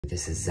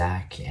This is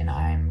Zach, and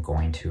I'm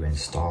going to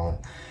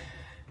install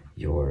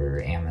your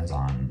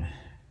Amazon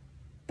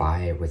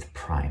Buy with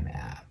Prime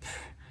app.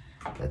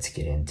 Let's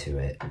get into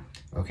it.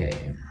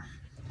 Okay,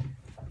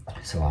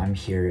 so I'm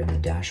here in the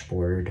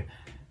dashboard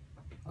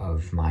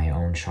of my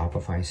own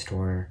Shopify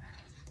store,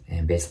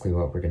 and basically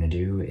what we're gonna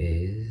do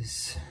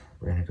is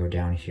we're gonna go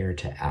down here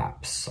to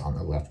apps on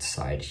the left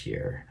side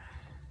here.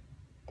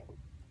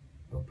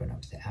 Open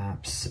up the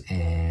apps,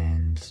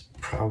 and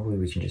probably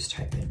we can just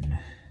type in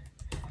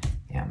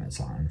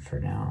Amazon for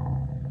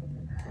now.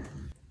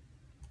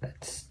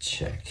 Let's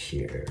check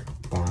here.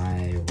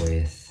 Buy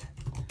with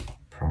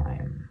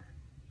Prime.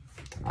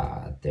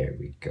 There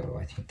we go.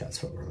 I think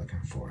that's what we're looking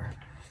for.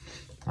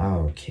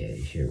 Okay,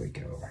 here we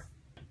go.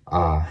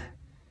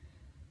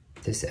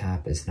 This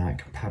app is not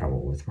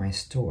compatible with my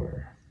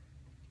store.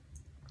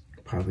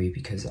 Probably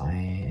because I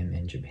am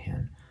in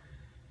Japan.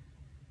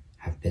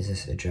 Have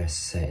business address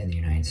set in the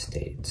United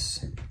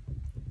States.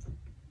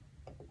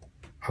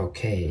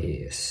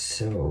 Okay,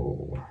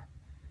 so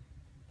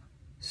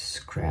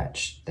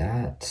scratch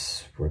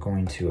that. We're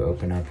going to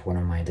open up one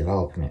of my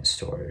development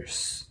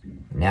stores.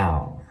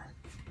 Now,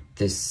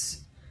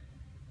 this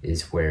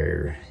is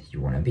where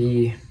you want to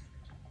be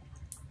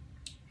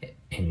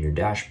in your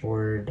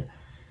dashboard,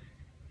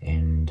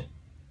 and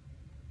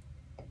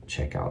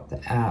check out the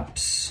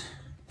apps.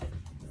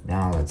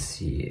 Now let's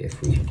see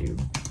if we can do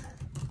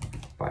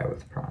Buy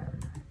with Prime.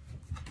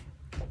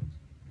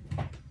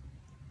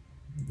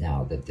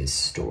 Now that this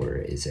store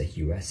is a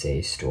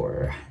USA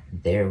store.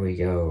 There we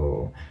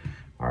go.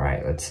 All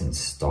right, let's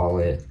install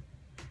it.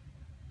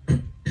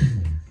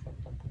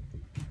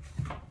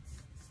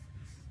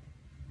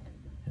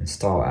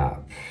 Install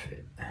app.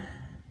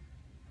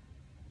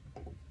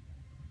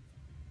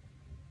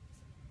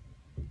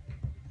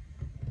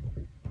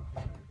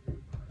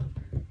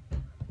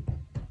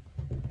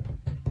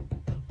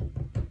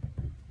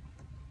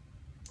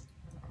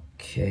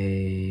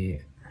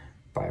 Okay,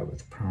 Buy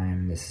with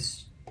Prime. This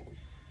is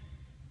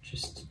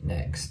just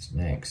next.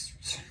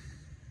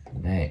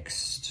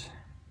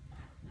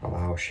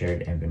 Allow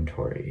shared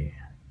inventory.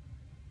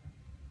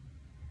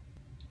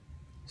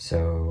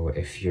 So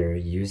if you're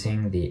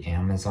using the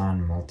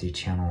Amazon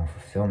multi-channel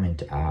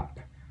fulfillment app,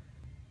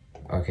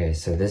 okay,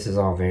 so this is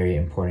all very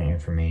important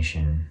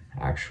information,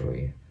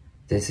 actually.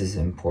 This is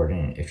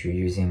important. If you're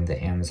using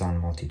the Amazon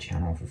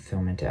multi-channel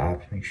fulfillment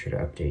app, make sure to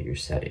update your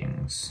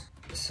settings.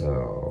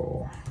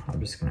 So I'm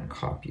just gonna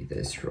copy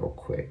this real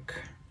quick,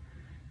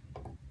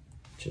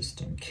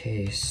 just in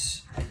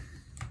case,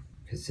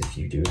 because if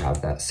you do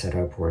have that set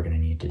up, we're gonna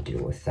need to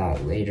deal with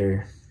that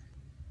later.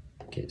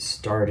 Get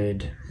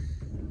started.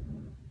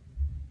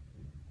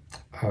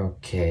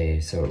 Okay,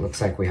 so it looks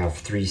like we have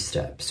 3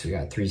 steps. We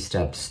got 3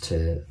 steps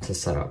to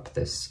set up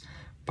this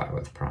Buy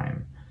with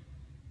Prime.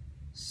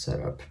 Set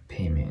up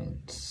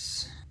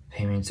payments.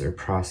 Payments are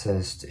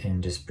processed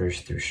and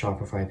dispersed through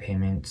Shopify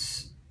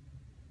payments.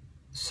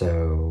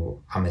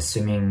 So I'm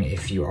assuming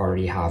if you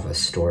already have a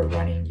store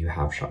running, you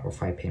have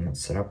Shopify payments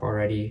set up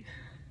already.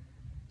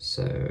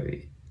 So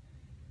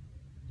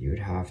you would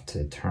have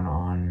to turn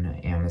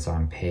on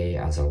Amazon Pay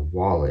as a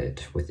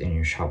wallet within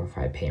your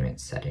Shopify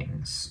payment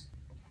settings.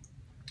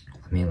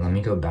 Let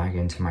me go back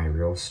into my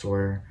real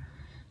store.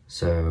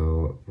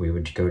 So we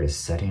would go to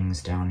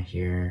settings down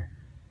here,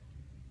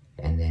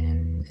 and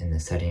then in the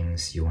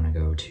settings, you want to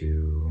go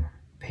to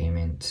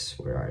payments.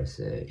 Where is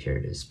it? Here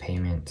it is,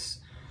 payments.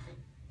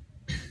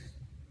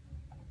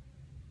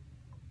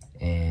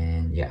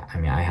 And yeah,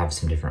 I have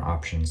some different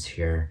options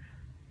here,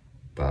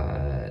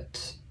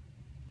 but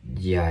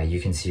yeah,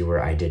 you can see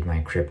where I did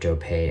my crypto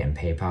pay and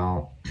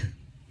PayPal.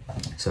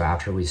 So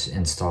after we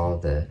install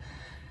the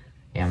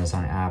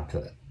Amazon app,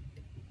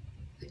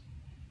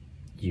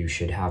 you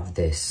should have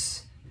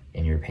this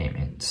in your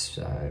payments.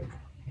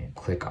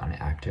 Click on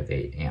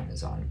activate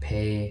Amazon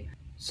Pay.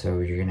 So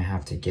you're gonna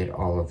have to get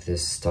all of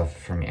this stuff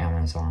from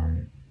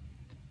Amazon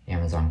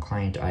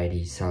client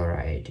ID, seller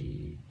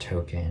ID,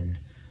 token,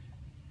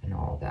 and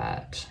all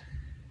that.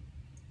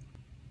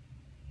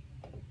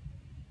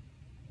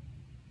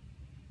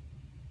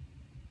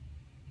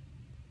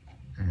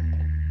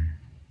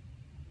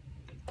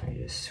 I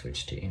just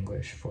switched to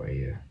English for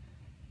you.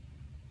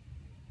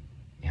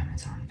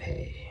 Amazon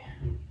Pay.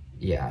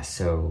 Yeah,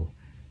 so,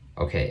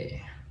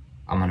 okay.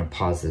 I'm gonna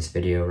pause this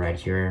video right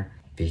here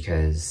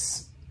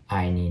because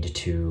I need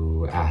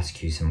to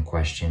ask you some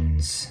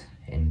questions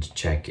and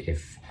check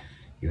if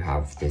you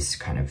have this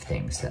kind of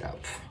thing set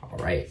up. All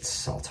right,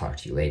 so I'll talk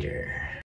to you later.